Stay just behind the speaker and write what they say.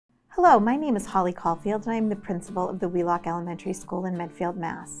Hello, my name is Holly Caulfield and I am the principal of the Wheelock Elementary School in Medfield,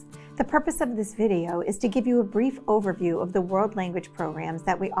 Mass. The purpose of this video is to give you a brief overview of the world language programs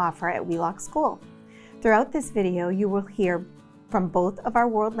that we offer at Wheelock School. Throughout this video, you will hear from both of our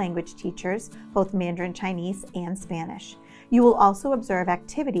world language teachers, both Mandarin Chinese and Spanish. You will also observe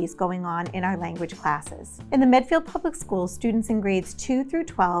activities going on in our language classes. In the Medfield Public Schools, students in grades 2 through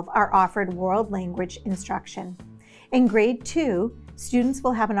 12 are offered world language instruction. In grade 2, students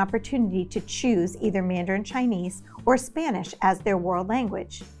will have an opportunity to choose either Mandarin Chinese or Spanish as their world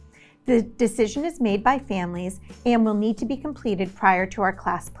language. The decision is made by families and will need to be completed prior to our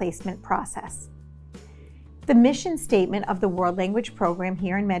class placement process. The mission statement of the World Language Program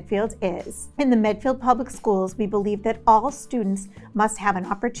here in Medfield is, in the Medfield Public Schools, we believe that all students must have an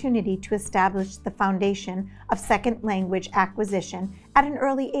opportunity to establish the foundation of second language acquisition at an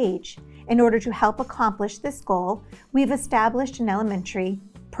early age. In order to help accomplish this goal, we've established an elementary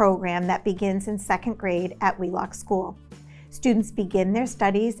program that begins in second grade at Wheelock School. Students begin their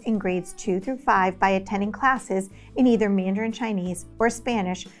studies in grades 2 through 5 by attending classes in either Mandarin Chinese or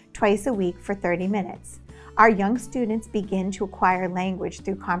Spanish twice a week for 30 minutes. Our young students begin to acquire language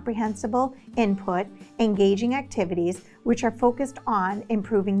through comprehensible input, engaging activities which are focused on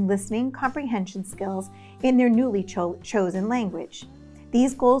improving listening comprehension skills in their newly chosen language.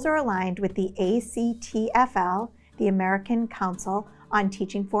 These goals are aligned with the ACTFL, the American Council on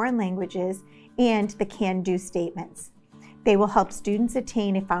Teaching Foreign Languages, and the Can-Do statements. They will help students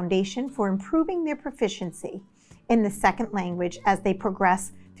attain a foundation for improving their proficiency in the second language as they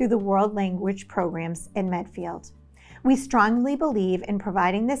progress through the world language programs in Medfield. We strongly believe in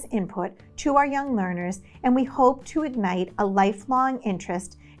providing this input to our young learners, and we hope to ignite a lifelong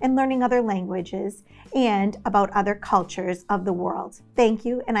interest in learning other languages and about other cultures of the world. Thank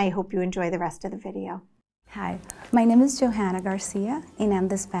you, and I hope you enjoy the rest of the video. Hi, my name is Johanna Garcia, and I'm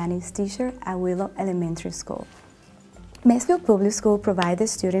the Spanish teacher at Wheelock Elementary School. Medfield Public School provides the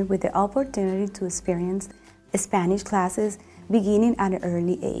student with the opportunity to experience Spanish classes beginning at an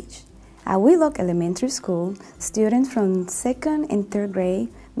early age. At Wheelock Elementary School, students from 2nd and 3rd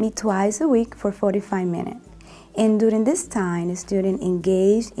grade meet twice a week for 45 minutes. And during this time, the student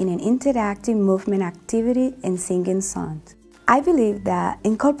engaged in an interactive movement activity and singing songs. I believe that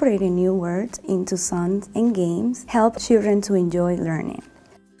incorporating new words into songs and games help children to enjoy learning.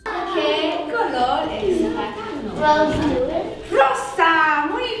 ¿Qué color es? Rosa,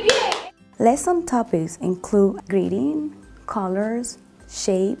 muy bien. Lesson topics include greeting, colors,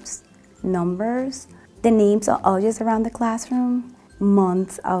 shapes, numbers, the names of objects around the classroom,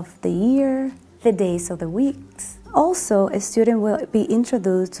 months of the year, the days of the weeks. Also, a student will be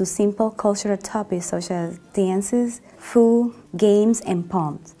introduced to simple cultural topics such as dances, food, games, and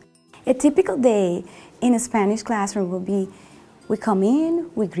poems. A typical day in a Spanish classroom will be, we come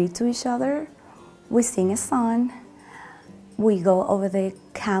in, we greet to each other, we sing a song, we go over the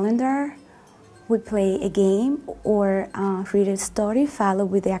calendar, we play a game or read a story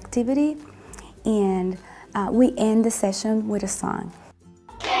followed with the activity, and we end the session with a song.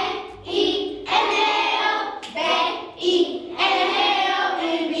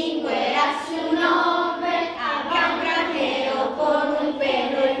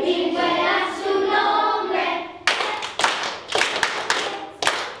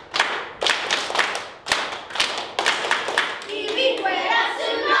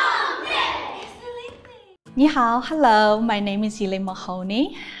 Ni hao, hello, my name is Elaine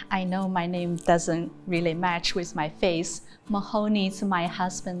Mahoney. I know my name doesn't really match with my face. Mahoney is my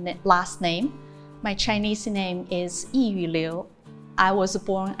husband's last name. My Chinese name is Yiyu Liu. I was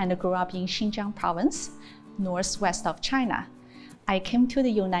born and grew up in Xinjiang province, northwest of China. I came to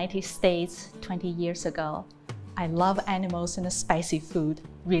the United States 20 years ago. I love animals and spicy food,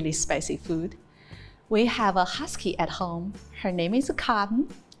 really spicy food. We have a husky at home. Her name is Cotton,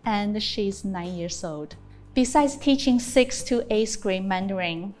 and she's 9 years old. Besides teaching 6th to 8th grade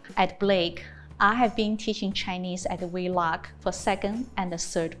Mandarin at Blake, I have been teaching Chinese at Wheelock for 2nd and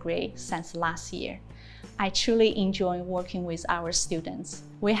 3rd grade since last year. I truly enjoy working with our students.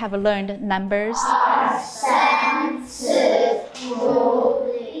 We have learned numbers,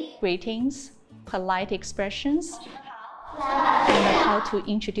 greetings, polite expressions, and how to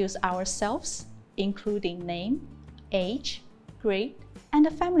introduce ourselves, including name, age, grade, and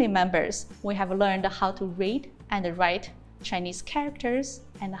family members. We have learned how to read and write Chinese characters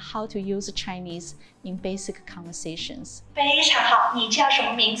and how to use Chinese in basic conversations. 非常好，你叫什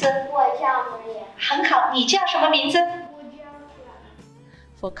么名字？我叫玛丽。很好，你叫什么名字？我叫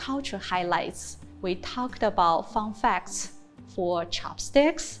小。For culture highlights, we talked about fun facts for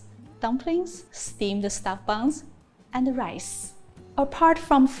chopsticks, dumplings, steamed stuffed buns, and rice. Apart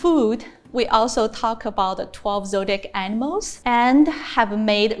from food, we also talk about the 12 zodiac animals and have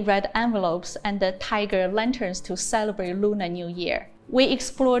made red envelopes and the tiger lanterns to celebrate Lunar New Year. We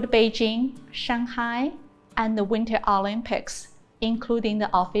explored Beijing, Shanghai, and the Winter Olympics, including the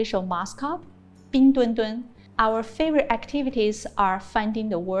official mascot, Bingdundun. Our favorite activities are finding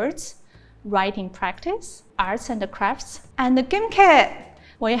the words, writing practice, arts and crafts, and the game kit.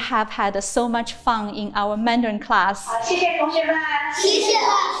 We have had so much fun in our Mandarin class. 谢谢同学们，谢谢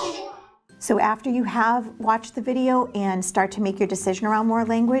老师。 So after you have watched the video and start to make your decision around world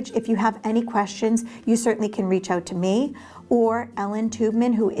language, if you have any questions, you certainly can reach out to me or Ellen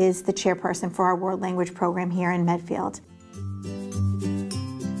Tubman, who is the chairperson for our world language program here in Medfield.